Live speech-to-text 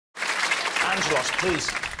Angelos, please,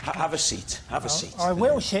 have a seat. Have a seat. I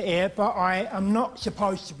will sit here, but I am not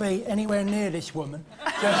supposed to be anywhere near this woman.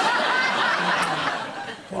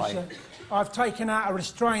 Why? I've taken out a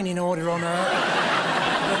restraining order on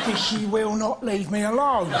her because she will not leave me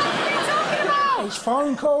alone. What are you talking about? It's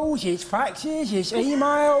phone calls, it's faxes, it's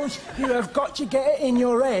emails. You have got to get it in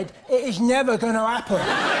your head. It is never going to happen.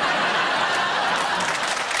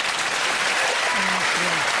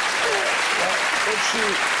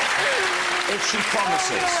 If she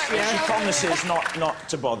promises not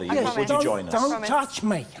to bother you, would you join us? Don't touch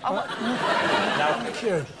me. Now,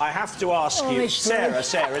 I have to ask you, Sarah,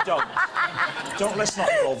 let's not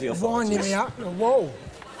involve the authorities. Winding me up the wall.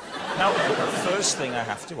 Now, the first thing I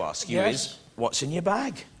have to ask you is, what's in your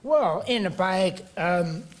bag? Well, in the bag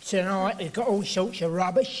tonight, it's got all sorts of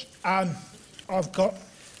rubbish. I've got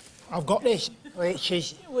this, which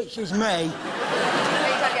is me.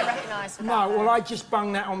 No, well, I just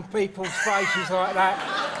bung that on people's faces like that,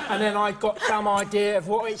 and then I got some idea of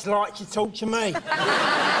what it's like to talk to me.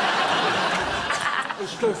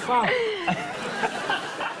 It's good fun.